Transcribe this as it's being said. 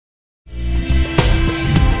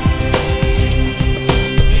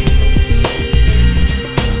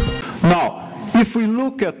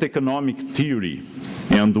look at economic theory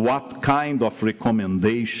and what kind of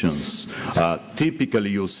recommendations typically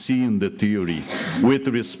you see in the theory with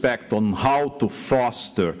respect on how to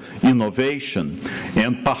foster innovation,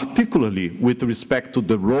 and particularly with respect to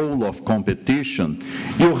the role of competition,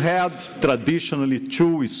 you had traditionally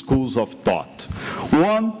two schools of thought.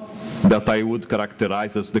 One that I would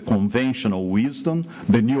characterize as the conventional wisdom,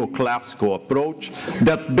 the neoclassical approach,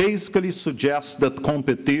 that basically suggests that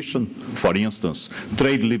competition, for instance,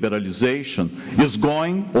 trade liberalization, is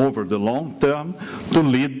going, over the long term, to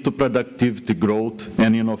lead to productivity growth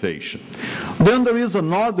and innovation. Then there is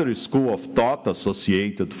another school of thought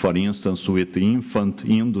associated, for instance, with infant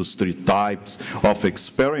industry types of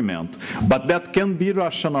experiment, but that can be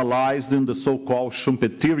rationalized in the so-called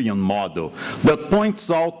Schumpeterian model that points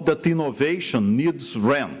out that innovation needs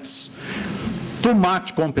rents. Too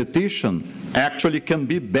much competition actually can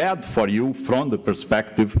be bad for you from the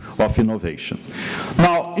perspective of innovation.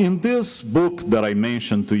 Now, in this book that I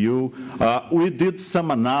mentioned to you, we did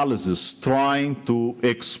some analysis trying to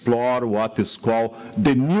explore what is called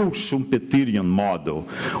the new Schumpeterian model,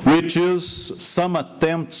 which is some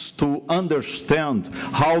attempts to understand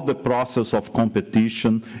how the process of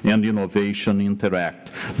competition and innovation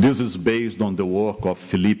interact. This is based on the work of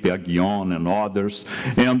Philippe Aghion and others,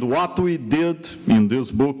 and what we did in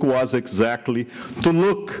this book was exactly to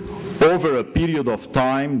look over a period of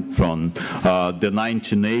time from the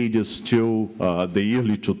 1980s to the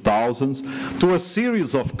early 2000s to a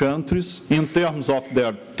series of countries in terms of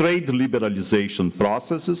their trade liberalization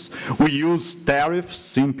processes. We used tariffs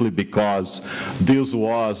simply because this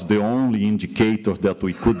was the only indicator that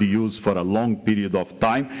we could use for a long period of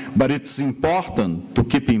time, but it's important to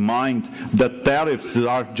keep in mind that tariffs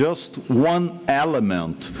are just one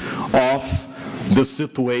element of the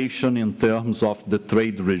situation in terms of the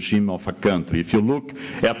trade regime of a country. If you look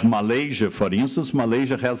at Malaysia, for instance,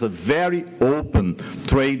 Malaysia has a very open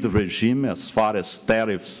trade regime as far as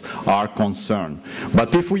tariffs are concerned.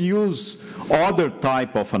 But if we use other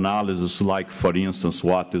type of analysis, like, for instance,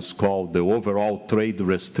 what is called the overall trade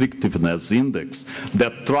restrictiveness index,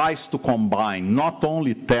 that tries to combine not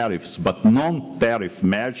only tariffs but non-tariff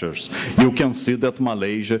measures, you can see that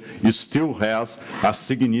Malaysia still has a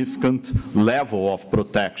significant level of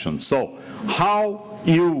protection. So how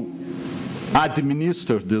you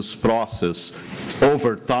administer this process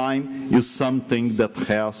over time is something that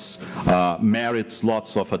has merits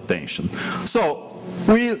lots of attention. So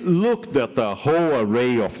we looked at a whole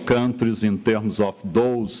array of countries in terms of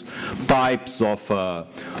those types of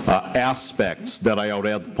aspects that I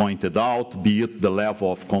already pointed out, be it the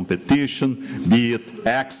level of competition, be it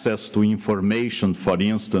access to information, for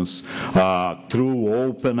instance, through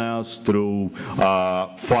openness, through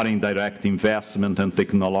foreign direct investment and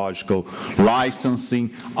technological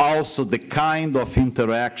licensing, also the kind of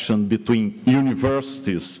interaction between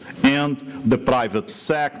universities and the private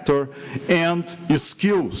sector, and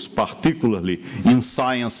skills, particularly in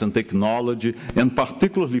science and technology, and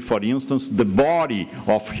particularly, for instance, the body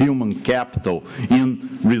of human capital in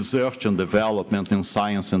research and development in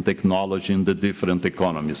science and technology in the different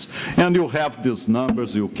economies. And you have these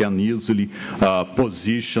numbers, you can easily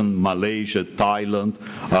position Malaysia, Thailand,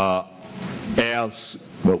 as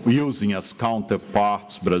well, using as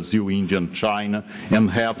counterparts Brazil, India, and China,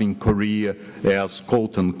 and having Korea as,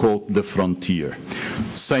 quote-unquote, the frontier.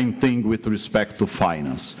 Same thing with respect to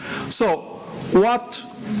finance. So what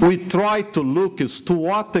we try to look is to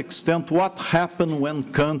what extent, what happened when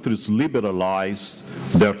countries liberalized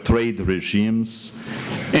their trade regimes,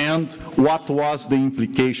 and what was the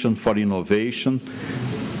implication for innovation,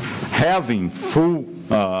 having full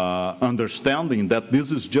understanding that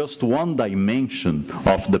this is just one dimension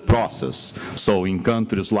of the process. So in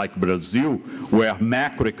countries like Brazil, where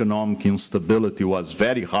macroeconomic instability was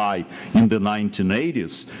very high in the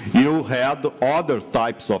 1980s, you had other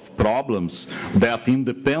types of problems that,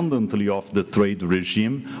 independently of the trade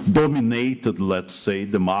regime, dominated, let's say,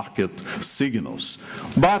 the market signals.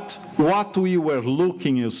 But what we were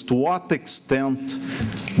looking is to what extent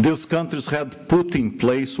these countries had put in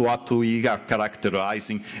place what we are characterizing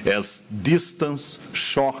as distance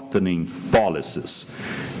shortening policies.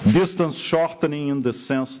 Distance shortening in the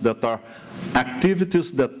sense that are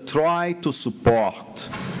activities that try to support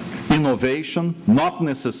innovation, not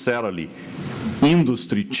necessarily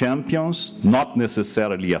industry champions, not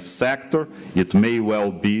necessarily a sector. It may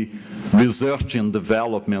well be research and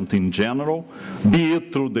development in general, be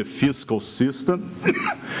it through the fiscal system,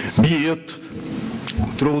 be it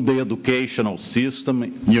through the educational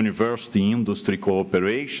system, university-industry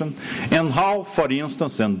cooperation, and how, for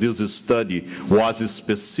instance, and this study was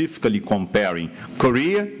specifically comparing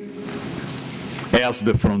Korea, as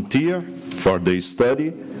the frontier for the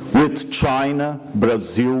study, with China,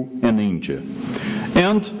 Brazil, and India.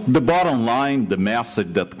 And the bottom line, the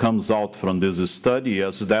message that comes out from this study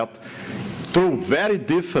is that through very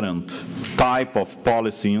different type of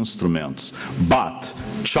policy instruments, but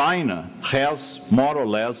China has more or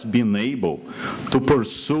less been able to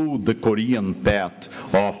pursue the Korean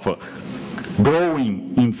path of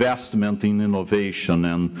growing investment in innovation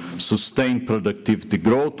and sustained productivity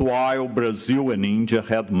growth, while Brazil and India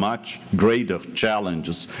had much greater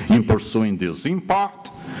challenges in pursuing this, in part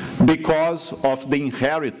because of the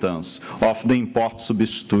inheritance of the import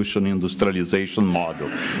substitution industrialization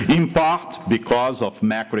model, in part because of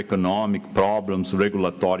macroeconomic problems,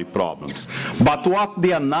 regulatory problems. But what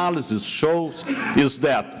the analysis shows is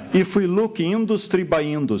that if we look industry by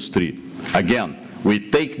industry, again, we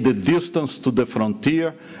take the distance to the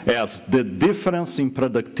frontier as the difference in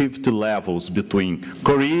productivity levels between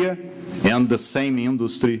Korea and the same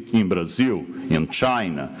industry in Brazil, in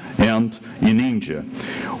China, and in India.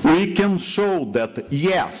 We can show that,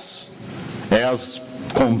 yes, as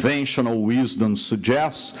conventional wisdom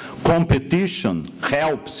suggests, competition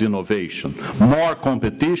helps innovation. More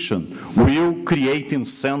competition will create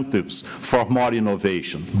incentives for more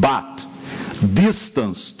innovation. But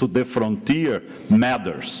distance to the frontier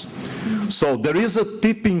matters. So there is a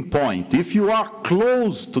tipping point. If you are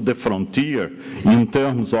close to the frontier in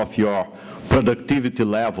terms of your productivity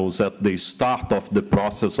levels at the start of the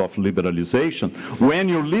process of liberalization, when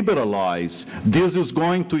you liberalize, this is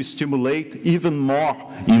going to stimulate even more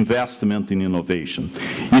investment in innovation.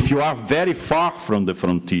 If you are very far from the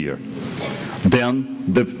frontier, then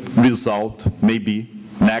the result may be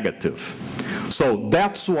negative. So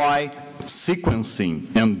that's why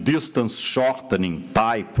sequencing and distance shortening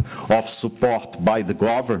type of support by the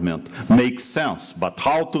government makes sense. But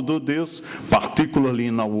how to do this, particularly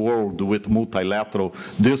in a world with multilateral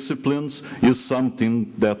disciplines, is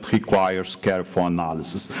something that requires careful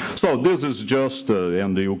analysis. So this is just,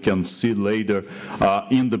 and you can see later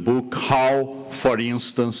in the book, how, for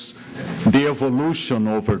instance, the evolution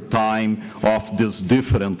over time of these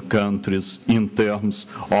different countries in terms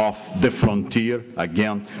of the frontier,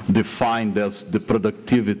 again, defined as the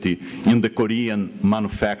productivity in the Korean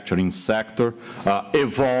manufacturing sector,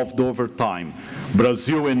 evolved over time.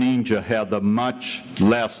 Brazil and India had a much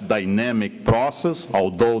less dynamic process,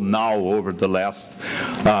 although now over the last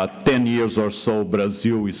 10 years or so,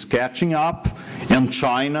 Brazil is catching up, and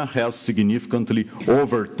China has significantly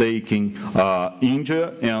overtaken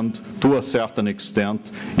India, and to a certain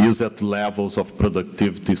extent is at levels of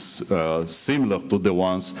productivity similar to the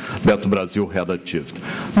ones that Brazil had achieved.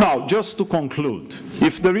 Now, just to conclude,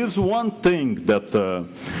 if there is one thing that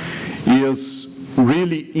is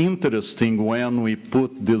really interesting when we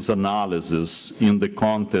put this analysis in the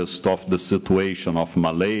context of the situation of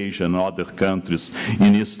Malaysia and other countries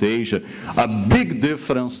in East Asia, a big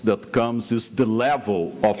difference that comes is the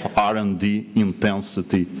level of R&D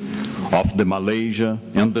intensity of the Malaysia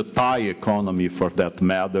and the Thai economy, for that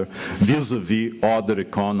matter, vis-a-vis other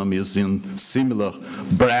economies in similar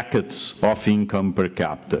brackets of income per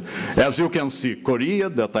capita. As you can see, Korea,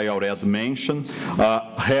 that I already mentioned,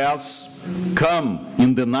 has come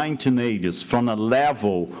in the 1980s from a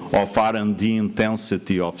level of R&D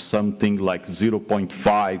intensity of something like 0.5,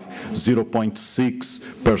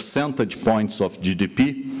 0.6 percentage points of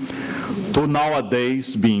GDP to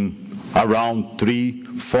nowadays being around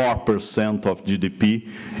 3–4% of GDP,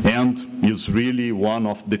 and is really one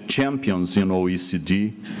of the champions in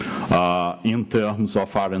OECD in terms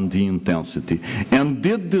of R&D intensity, and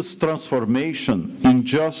did this transformation in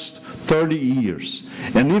just 30 years.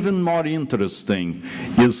 And even more interesting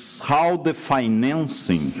is how the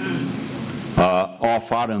financing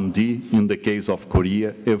of R&D in the case of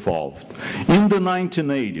Korea evolved. In the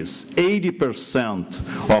 1980s,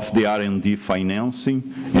 80% of the R&D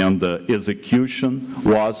financing and the execution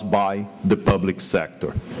was by the public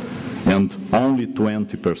sector, and only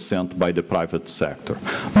 20% by the private sector.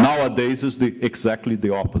 Nowadays is exactly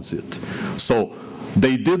the opposite. So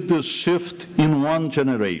they did this shift in one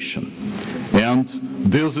generation. And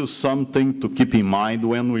this is something to keep in mind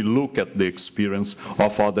when we look at the experience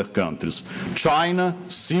of other countries. China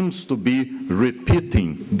seems to be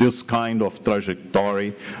repeating this kind of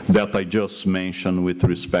trajectory that I just mentioned with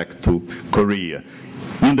respect to Korea.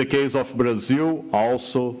 In the case of Brazil,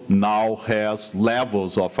 also now has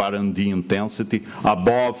levels of R&D intensity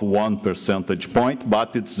above 1 percentage point,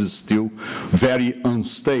 but it's still very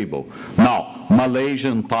unstable. Now, Malaysia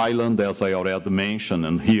and Thailand, as I already mentioned,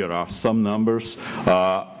 and here are some numbers,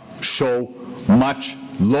 show much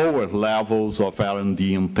lower levels of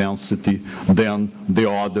R&D intensity than the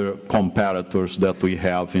other comparators that we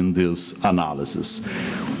have in this analysis.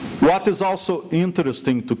 What is also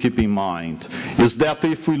interesting to keep in mind is that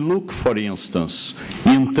if we look, for instance,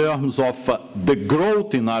 in terms of the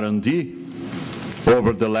growth in R&D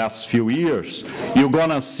over the last few years, you're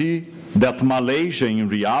going to see that Malaysia, in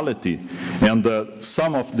reality, and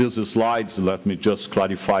some of these slides, let me just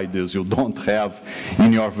clarify this, you don't have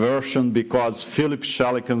in your version because Philip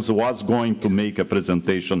Schellikens was going to make a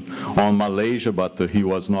presentation on Malaysia, but he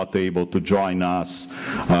was not able to join us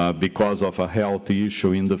because of a health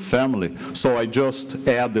issue in the family. So I just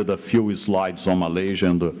added a few slides on Malaysia,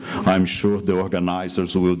 and I'm sure the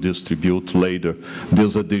organizers will distribute later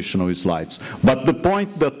these additional slides. But the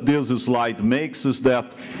point that this slide makes is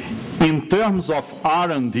that in terms of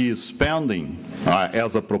R&D spending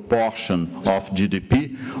as a proportion of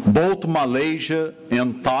GDP, both Malaysia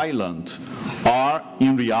and Thailand are,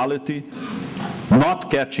 in reality, not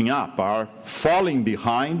catching up, are falling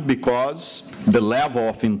behind because the level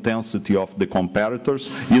of intensity of the comparators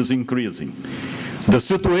is increasing. The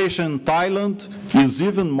situation in Thailand is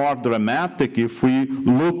even more dramatic if we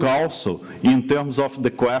look also in terms of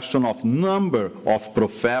the question of number of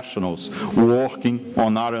professionals working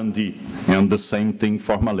on R&D, and the same thing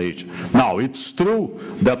for Malaysia. Now, it's true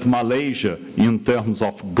that Malaysia, in terms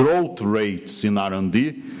of growth rates in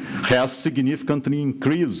R&D, has significantly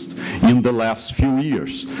increased in the last few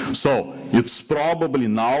years. So it's probably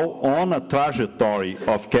now on a trajectory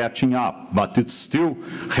of catching up, but it still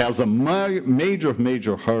has a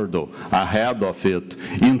major hurdle ahead of it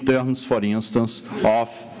in terms, for instance,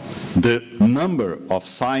 of the number of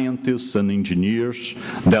scientists and engineers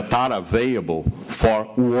that are available for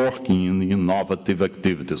working in innovative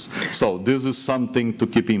activities. So this is something to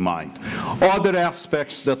keep in mind. Other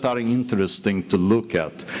aspects that are interesting to look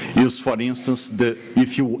at is, for instance,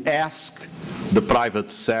 if you ask the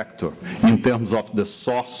private sector in terms of the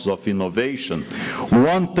source of innovation,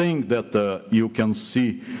 one thing that you can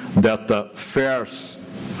see that fares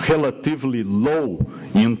relatively low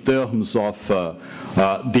in terms of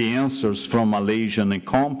the answers from Malaysian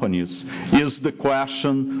companies is the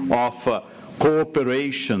question of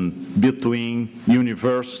cooperation between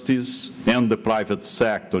universities and the private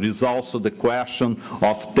sector. It's also the question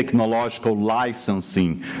of technological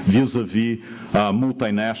licensing vis-a-vis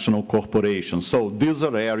multinational corporations. So these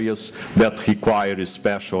are areas that require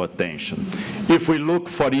special attention. If we look,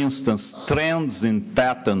 for instance, trends in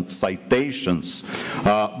patent citations,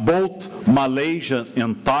 both Malaysia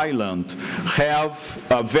and Thailand have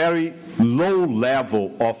a very low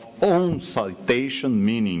level of own citation,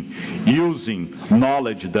 meaning using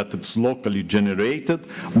knowledge that is locally generated,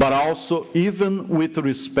 but also even with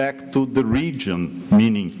respect to the region,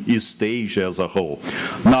 meaning East Asia as a whole.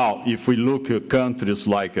 Now, if we look at countries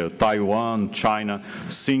like Taiwan, China,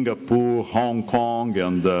 Singapore, Hong Kong,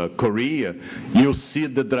 and Korea, you see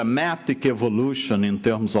the dramatic evolution in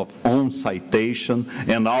terms of own citation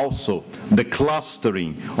and also the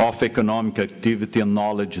clustering of economic activity and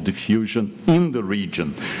knowledge diffusion in the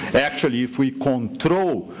region. Actually, if we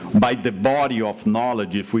control by the body of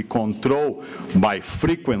knowledge, if we control by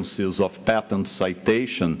frequencies of patent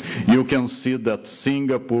citation, you can see that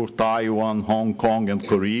Singapore, Taiwan, Hong Kong, and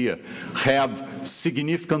Korea have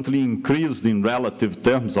significantly increased in relative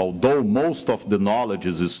terms, although most of the knowledge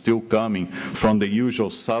is still coming from the usual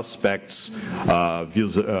suspects,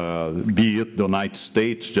 be it the United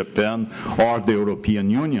States, Japan, or the European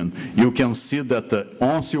Union. You can see that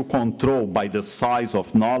once you control by the size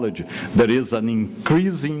of knowledge, there is an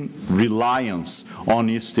increasing reliance on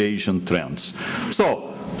East Asian trends.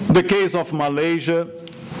 So, the case of Malaysia,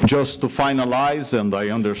 just to finalize, and I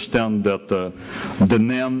understand that the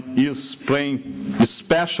NEM is paying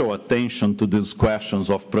special attention to these questions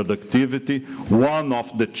of productivity. One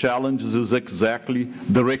of the challenges is exactly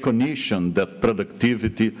the recognition that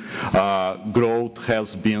productivity growth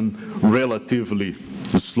has been relatively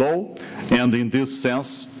slow, and in this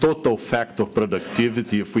sense, total factor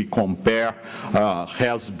productivity, if we compare,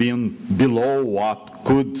 has been below what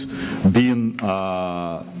could be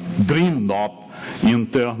dreamed of in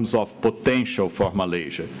terms of potential for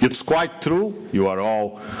Malaysia. It's quite true, you are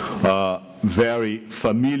all very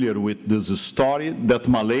familiar with this story, that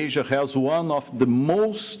Malaysia has one of the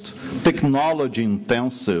most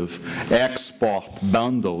technology-intensive export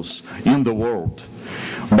bundles in the world.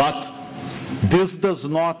 But This does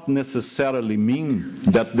not necessarily mean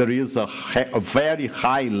that there is a very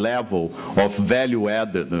high level of value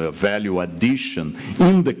added, value addition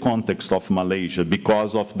in the context of Malaysia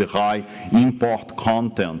because of the high import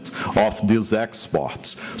content of these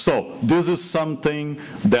exports. So this is something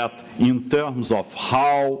that in terms of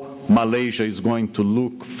how Malaysia is going to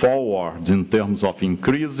look forward in terms of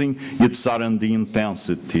increasing its R&D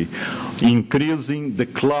intensity, increasing the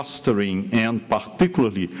clustering, and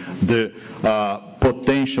particularly the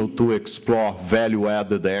potential to explore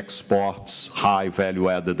value-added exports, high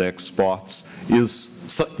value-added exports,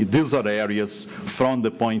 these are areas from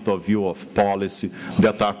the point of view of policy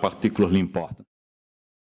that are particularly important.